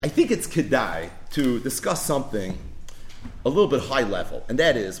I think it's kedai to discuss something a little bit high level, and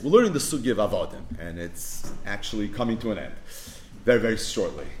that is, we're learning the sugya of avodim, and it's actually coming to an end very, very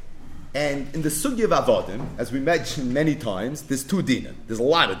shortly. And in the sugya of avodim, as we mentioned many times, there's two dinim. There's a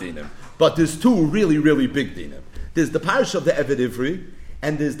lot of dinim, but there's two really, really big dinim. There's the parasha of the Eved Ivri,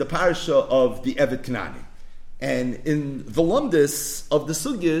 and there's the parasha of the Eved Knani. And in the lumdis of the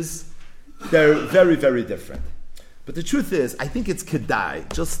sugyas, they're very, very different. But the truth is, I think it's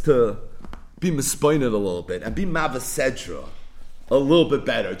kedai just to be mispointed a little bit and be mavasedra a little bit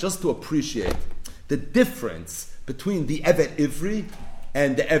better, just to appreciate the difference between the Evet Ivri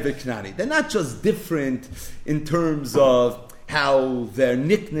and the Evet Knani. They're not just different in terms of how their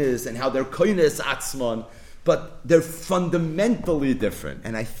nickness and how their koines atzman, but they're fundamentally different.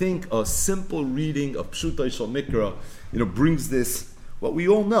 And I think a simple reading of Pshutei Shel Mikra, brings this, what we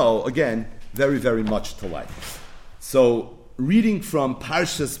all know, again, very, very much to light. So, reading from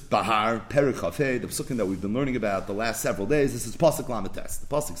Parshas Bahar, Perek Chafei, the psukim that we've been learning about the last several days, this is Pasuk Lametes. The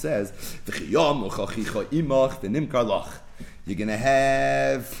Pasuk says, you're going to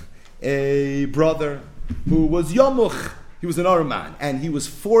have a brother who was Yamuch. He was an Araman, and he was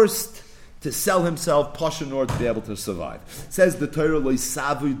forced to sell himself Pasha in order to be able to survive. It says the Torah, Lo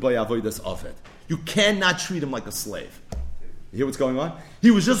Yisavud by Avodas Aved. You cannot treat him like a slave. You hear what's going on? He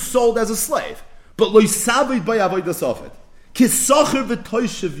was just sold as a slave. But Lo Yisavud by Avodas Aved. Kisacher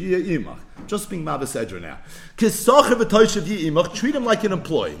v'toyshev yi'imach. Just being Mabasedra now. Kisacher v'toyshev yi'imach. Treat him like an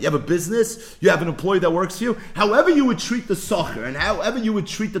employee. You have a business, you have an employee that works for you. However you would treat the sacher and however you would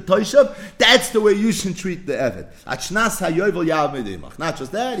treat the toyshev, that's the way you should treat the eved. Achnas ha'yovel ya'av me'imach. Not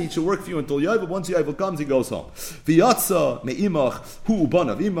just that, he should work for you until yovel. Once yovel comes, he goes home. V'yatza me'imach hu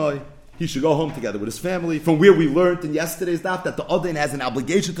ubanav imay. He should go home together with his family. From where we learned in yesterday's daf that the Adin has an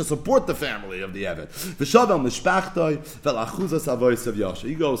obligation to support the family of the Eved.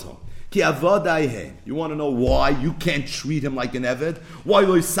 He goes home. You want to know why you can't treat him like an Eved? Why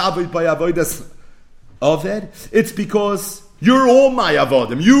it's because you're all my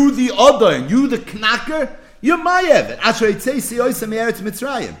Avodim. You the Adin, you the Knacker, you're my Eved.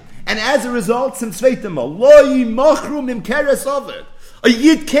 And as a result, since a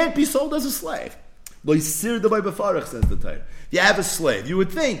yid can't be sold as a slave. Says the Torah. If you have a slave, you would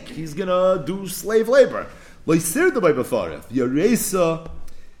think he's going to do slave labor.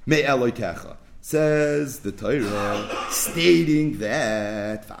 Says the Torah, stating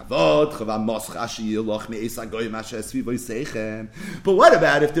that. But what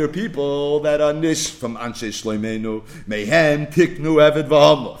about if there are people that are nish from Anshe Shloimenu, Mehem Tiknu Eved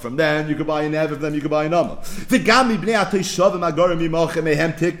V'Hamla? From them you could buy an Eved, then you could buy an Amma. V'gami bnei atoshavim agorim imachem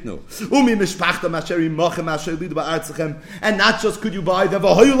Mehem Tiknu Umi mishpachtam asher imachem asher lidu ba'artzachem. And not just could you buy them,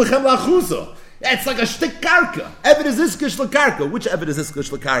 v'hoyu lechem la'chuza. It's like a shtik karka. Eved is iskish l'karka. Which Eved is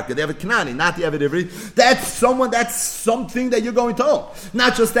iskish l'karka? The Eved Knani, not the Eved Ivri. That's something that you're going to own.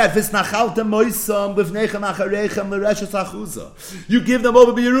 Not just that. V'snachaltem moisam b'vnechem acharechem l'reshes achuza. You give them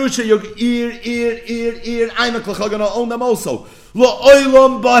over b'Yerusha. You're I'm going to own them also.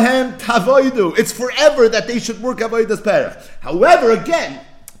 Lo'olam bahem tavoidu. It's forever that they should work avodas perech. However, again,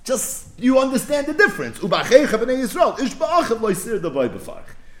 just you understand the difference. U'b'achecha b'nei Yisrael ish ba'achav lo yisir davai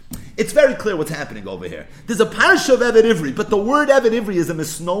b'farch. It's very clear what's happening over here. There's a parasha of Eved Ivri, but the word Eved Ivri is a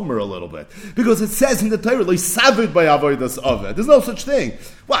misnomer a little bit. Because it says in the Torah, Lo Yisavud by Avodas Aved. There's no such thing.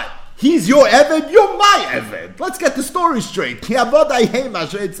 What? He's your Eved, you're my Eved. Let's get the story straight. Oh,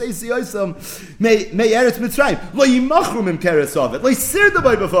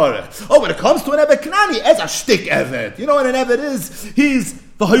 when it comes to an Eved Knani, it's a shtik Eved. You know what an Eved is? He's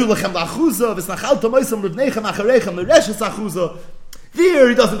there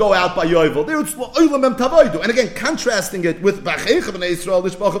he doesn't go out by Yovel. There it's Olam Em Tavoidu. And again, contrasting it with B'Checha B'nei Yisrael,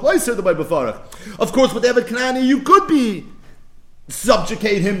 Lishbach of Leiser, the Befarach. Of course, with Eved Knani, you could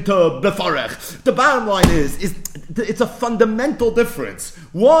subjugate him to Befarach. The bottom line is it's a fundamental difference.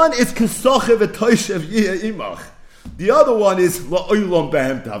 One is Kesachev Etoishev Imach. The other one is La'olam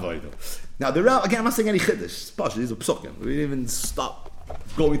Behem Tavoidu. Now, again, I'm not saying any Chiddush. It's Pasha, these are Psukim. We didn't even stop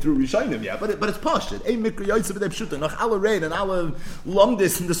going through Rishonim yet, but it's Pashut. Ein Mikra Yotzei B'dei Pshuta. Nach alle Rein and alle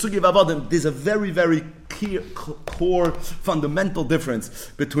Lomdis in the Sugi of Avodim, there's a very, very core, fundamental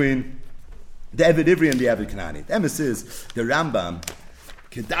difference between the Eved Ivri and the Eved Knani. The emes is the Rambam,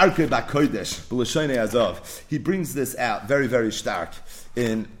 Kedarke B'Kodesh B'Lashonei Azov. He brings this out very, very stark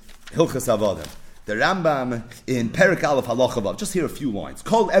in Hilchas Avodim. The Rambam in Perek Aleph Halacha Vav. Just hear a few lines.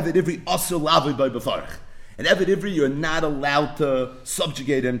 Kol Eved Ivri Asur Lavud by B'Farach. An Eved Ivri, you're not allowed to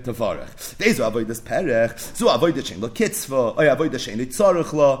subjugate him to Varech. Dezo avodas perech, so avodas shein lo kitzva, oy avodas shein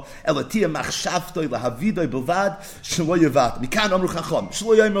tzarich lo, elatia machshavtoi lahavidoi bilvad, shlo yevat. Mikan amru chacham,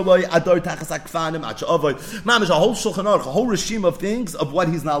 shlo yomer lo ador tachas akfanim at she'avoy. Mamish a whole Shulchan Aruch, a whole regime of things of what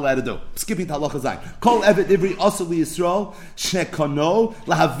he's not allowed to do. Skipping to halacha zayin. Kol Eved Ivri also li Yisrael, shekono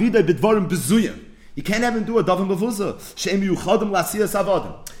lahavidoi bidvarim bezuyim. You can't have him do a daven b'vuzah. She'em yuchadim lasiyas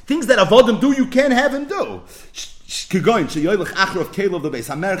avodim. Things that avodim do, you can't have him do. Kegoin sheyoylech achar of kelev the beis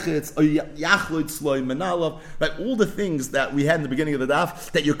hamerchitz or yachloid sloi menalav. Right, all the things that we had in the beginning of the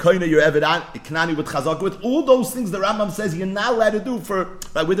daf that you're koina, you're eved knani with chazak with, all those things the Rambam says you're not allowed to do for.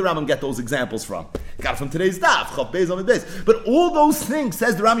 Right, where did the Rambam get those examples from? Got it from today's daf. Chav beis on the beis. But all those things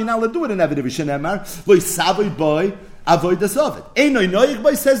says the Rambam you're not allowed to do it in eved shenemar lo yisavoi boy. Avodas Ovid. Einoi noyich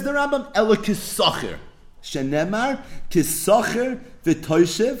boy, says the Rambam, ela kisocher. Shenemar kisocher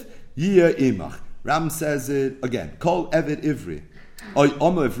v'toyshev yiyah imach. Rambam says it again. Kol Eved Ivri. Oy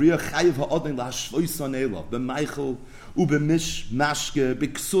omo Ivriya chayiv ha'odin lahashvoisan elav. B'meichel ubemish mashke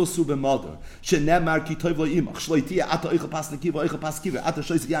b'ksus ub'modar. Shenemar ki toiv lo imach. Shloitia ata oicha pas nekiva oicha pas kiva. Ata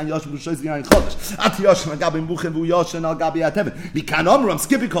shoyz gyan yoshem v'shoyz gyan chodesh. Ata yoshem agabi mbuchem v'u yoshem al gabi atevet. Mikan omru, I'm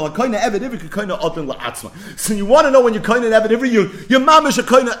skipping kol a koina Eved Ivri koina odin la'atzma. So you want to know when you're koina Eved Ivri, your mamish a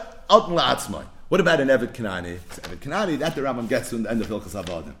koina odin la'atzma. What about an Eved Kanani? Eved Kanani, that the Rambam gets to in the end of Hilchos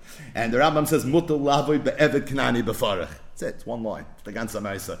Avodim. And the Rambam says, Mutal lavoy be'Eved Kanani b'farach. That's it, it's one line. The Gansa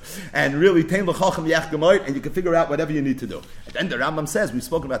Maisa. And really, Tein l'chochem yach gemoit, and you can figure out whatever you need to do. And then the Rambam says, we've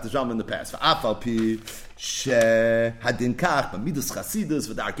spoken about this Rambam in the past, V'afal pi she hadin kach, b'midas chasidus,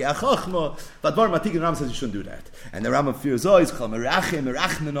 v'darkei ha'chochma, v'advar matik, and the Rambam says you shouldn't do that. And the Rambam fears, he's chal merachim,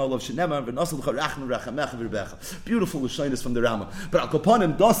 merachmin olav, shenemar, v'nosel l'chorachmin, rachamecha, v'rbecha. Beautiful Lashonis from the Rambam. But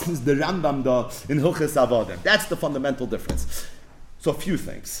Al-Koponim, das is the Rambam da in Hilchos Avodim. That's the fundamental difference. So a few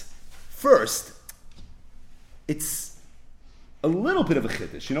things. First, it's a little bit of a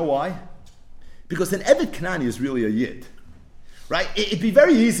chiddush. You know why? Because an Eved Kanani is really a Yid. Right? It'd be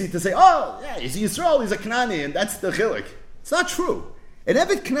very easy to say, oh, yeah, he's a Yisrael, he's a Kanani, and that's the chilik. It's not true. An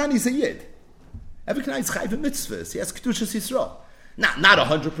Eved Kanani is a Yid. Eved Kanani is chayv mitzvahs. He has Kedushas Yisrael. Not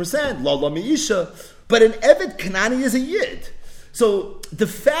 100%, la meisha, but an Eved Kanani is a Yid. So the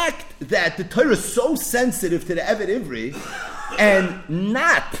fact that the Torah is so sensitive to the Eved Ivri and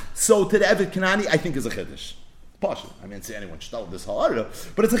not so to the Eved Kanani, I think is a chiddush. Pasha. I mean, say anyone should this ha'ara,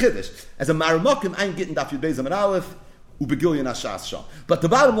 but it's a chiddush. As a Maramakim, I'm getting daf Yud Beis Amud Aleph, ubegilyon hashas sham. But the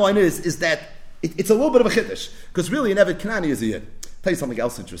bottom line is that it's a little bit of a chiddush, because really an Eved Kanani is a Yid. Tell you something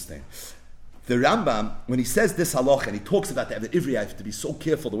else interesting. The Rambam, when he says this halach and he talks about the Eved Ivri, you have to be so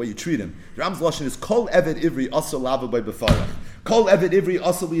careful the way you treat him. The Rambam's lashon is Kol Eved Ivri also lava by befarach. Kol Eved Ivri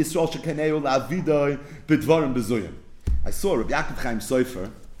also li Yisrael shekaneu la'avidoi b'dvarim bezuyim. I saw Rabbi Yaakov Chaim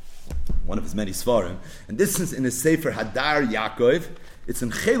Sofer, one of his many svarim, and this is in his Sefer Hadar Yaakov. It's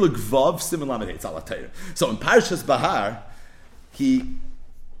in Cheluk Vav Siman Lamed Hey. It's al Torah. So in Parshas Bahar, he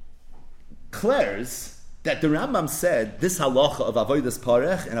declares that the Rambam said this halacha of avodas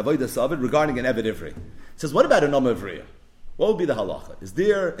parech and avodas avid regarding an Eved Ivri. He says, what about an Om Ivriya? What would be the halacha? Is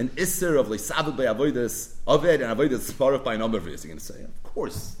there an isser of leisavid by avodas avid and avodas parech by an Om Ivriya? Is he going to say, of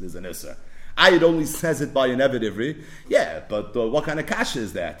course there's an isser. Ayat only says it by an Eved Ivri. Yeah, but what kind of kasha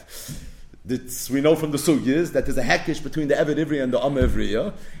is that? We know from the sugyas that there's a hekish between the Eved Ivri and the Om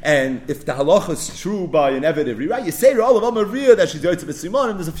Ivriya, and if the halacha is true by an Eved Ivri, right? You say all of Om Ivriya that she's yotzei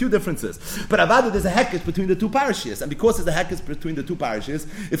b'simanim, there's a few differences. But avada there's a hekish between the two parashiyos, and because there's a hekish between the two parashiyos,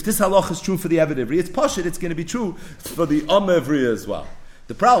 if this halacha is true for the Eved Ivri, it's pashut, it's going to be true for the Om Ivriya as well.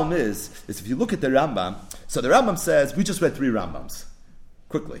 The problem is if you look at the Rambam, so the Rambam says, we just read 3 Rambams,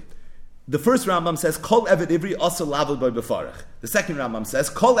 quickly. The first Rambam says, Kol Eved Ivri also lavod by befarach. The second Rambam says,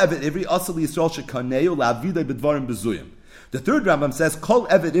 Kol Eved Ivri also li Yisrael shekaneu la'avidai b'dvarim bezuyim. The third Rambam says, Kol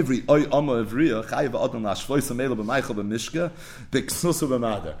Eved Ivri oy omo Ivriya chayiv adon la'ashvois amelo b'meichel b'mishka b'ksnusu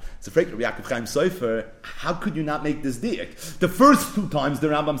b'madar. It's a freak Rabbi Yaakov Chaim Sofer. How could you not make this diak? The first 2 times the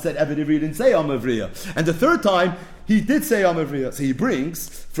Rambam said Eved Ivri didn't say omo Ivriya, and the third time he did say omo Ivriya. So he brings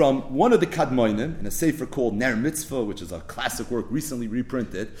from one of the Kadmonim in a sefer called Ner Mitzvah, which is a classic work recently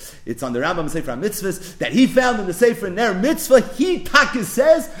reprinted. It's on the Rambam Sefer HaMitzvahs that he found in the sefer Ner Mitzvah. He Taka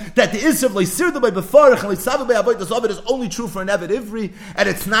says that the Isser of Leisirda by Befarach and Leisava by Avodas Ovid is only true for an Eved Ivri, and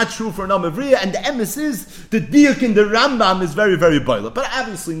it's not true for an Om Ivriya. And the emes is the diak in the Rambam is very, very boiler. But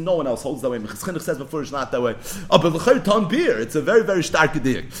obviously no one else holds that way. Mechas Chinuch says before it's not that way. Oh, but l'chayr ton beer, it's a very, very stark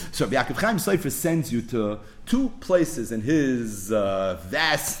diak. So Yaakov Chaim Sofer sends you to 2 places in his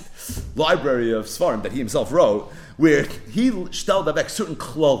vast library of Svarim that he himself wrote, where he stelled avek certain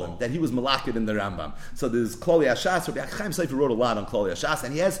klolim that he was malakid in the Rambam. So there's Kloli Hashas. Rabbi Chaim Sefer wrote a lot on Kloli Hashas,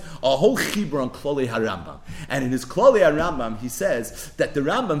 and he has a whole chibur on Kloli HaRambam. And in his Kloli HaRambam, he says that the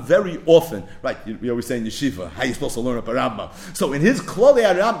Rambam very often, right, we always say in yeshiva, how are you supposed to learn up a Rambam? So in his Kloli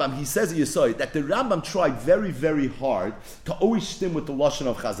HaRambam, he says in Yesod that the Rambam tried very, very hard to always stim with the Lashon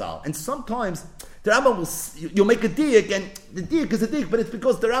of Chazal. And sometimes the Rambam you'll make a diak, and the diak is a diak, but it's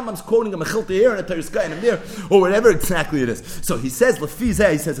because the Rambam's quoting a Mechilta here and a Teres Chaim there, or whatever exactly it is. So he says,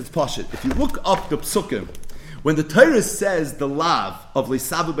 Lefizeh, he says it's Pashit. If you look up the Psukim, when the Torah says the lav of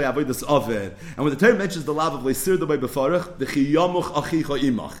Leisavu be'avodas aved, and when the Torah mentions the lav of Leisirda be'befarach, the chiyamuch achicha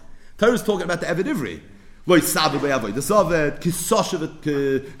imach, Torah is talking about the Eved Ivri. Leisavu be'avodas aved, kisoshav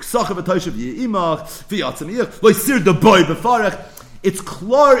v'toishav yi'imach, v'yatzam yich, Leisirda be'befarach. It's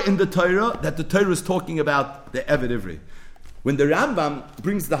clear in the Torah that the Torah is talking about the Eved Ivri. When the Rambam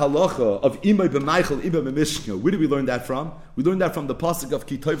brings the halacha of imay b'meichel, imay b'mishka, where do we learn that from? We learn that from the pasuk of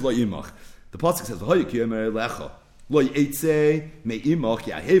Ki Tov Lo Imach. The pasuk says, "V'hoy ki emer lecha lo yitzei me imach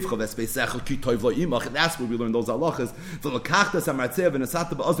yahevcha v'espeisecha ki tov lo imach." And that's where we learn those halachas. V'lokachtas amartzeh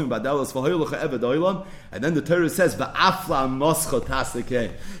v'nesata ba'ozim b'adalos v'hoy lecha eved oilam. And then the Torah says, "V'afla moscha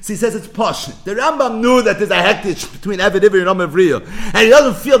tasakeh." So he says it's posh. The Rambam knew that there's a hektish between Eved Ivri and Am Ivriya, and he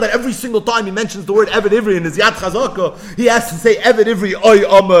doesn't feel that every single time he mentions the word Eved Ivri in his Yad Chazaka, he has to say Eved Ivri oy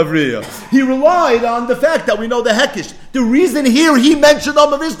Am Ivriya. He relied on the fact that we know the hekish. The reason here he mentioned Am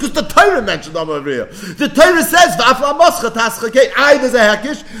Ivriya is because the Torah mentioned Am Ivriya. The Torah says V'afla moscha tasakeh. There's a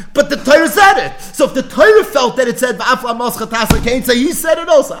hekish, but the Torah said it. So if the Torah felt that it said V'afla moscha tasakeh, so he said it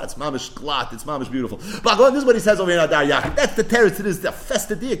also. It's mamish glat. It's mamish beautiful. But this is what he says over here in Adar Yachid. That's the teretz. It is the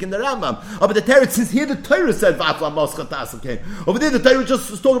festadiak in the Rambam. But the teretz is here. The Torah said V'afla moscha tasakeh. Over there, the Torah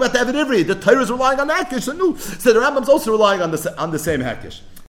just was talking about the Eved Ivri. The Torah is relying on the hekish. So the Rambam's also relying on the same hekish.